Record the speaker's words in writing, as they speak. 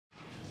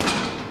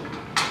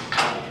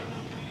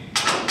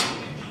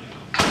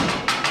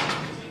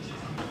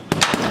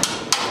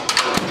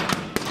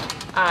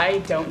I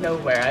don't know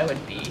where I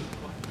would be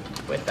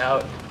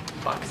without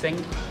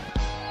boxing.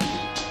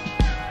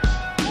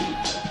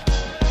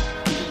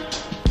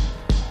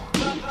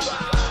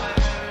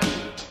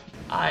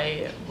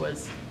 I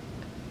was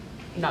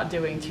not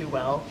doing too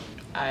well.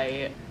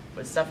 I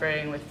was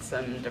suffering with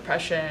some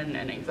depression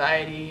and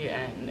anxiety,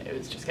 and it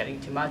was just getting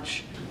too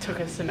much. Took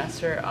a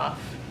semester off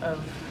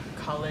of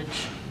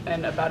college,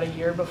 and about a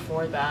year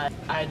before that,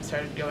 I had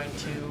started going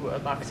to a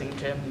boxing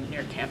gym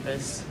near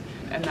campus,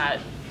 and that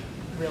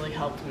really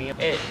helped me.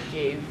 It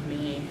gave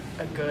me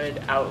a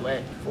good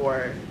outlet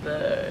for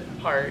the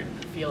hard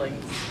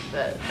feelings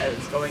that I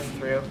was going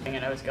through.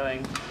 And I was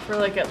going for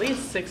like at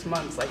least 6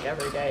 months, like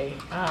every day.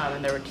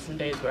 And there were some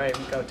days where I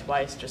would go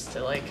twice just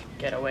to like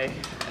get away.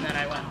 And then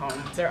I went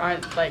home. There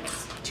aren't like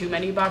too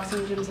many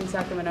boxing gyms in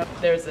Sacramento.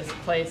 There's this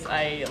place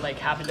I like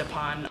happened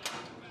upon.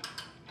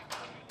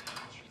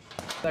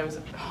 I was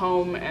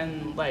home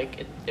and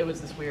like it was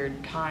this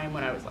weird time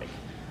when I was like,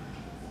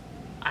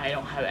 I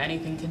don't have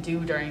anything to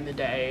do during the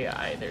day.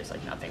 There's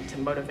like nothing to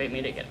motivate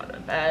me to get out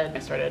of bed. I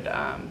started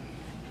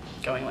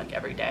going like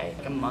every day.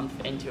 Like a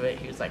month into it,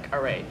 he was like,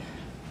 all right,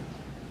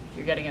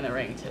 you're getting in the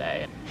ring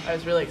today. I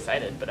was really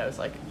excited, but I was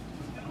like,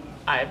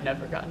 I've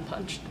never gotten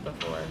punched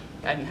before.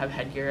 I didn't have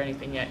headgear or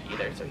anything yet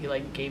either, so he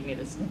like gave me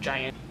this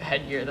giant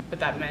headgear, but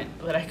that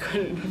meant that I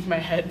couldn't move my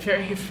head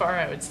very far.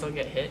 I would still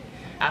get hit.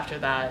 After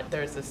that,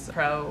 there was this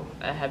pro,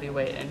 a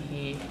heavyweight, and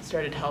he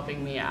started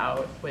helping me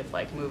out with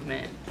like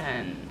movement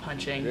and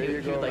punching.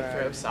 He would like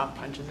throw soft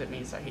punches at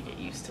me so I could get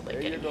used to like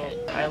getting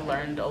hit. I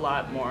learned a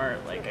lot more.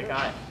 Like I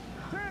got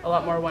a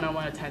lot more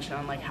one-on-one attention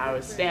on like how I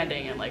was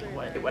standing and like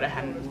what I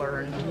hadn't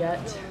learned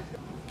yet.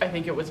 I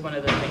think it was one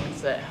of the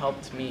things that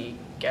helped me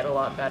get a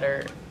lot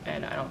better,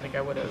 and I don't think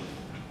I would have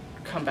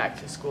come back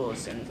to school as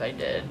soon as I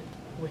did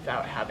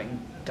without having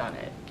done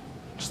it.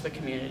 Just the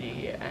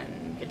community,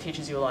 and it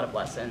teaches you a lot of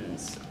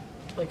lessons.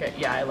 Like,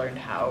 yeah, I learned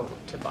how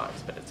to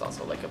box, but it's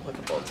also like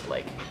applicable to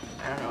like,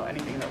 I don't know,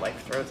 anything that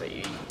life throws at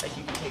you. Like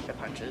you can take the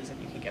punches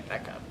and you can get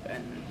back up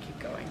and keep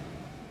going.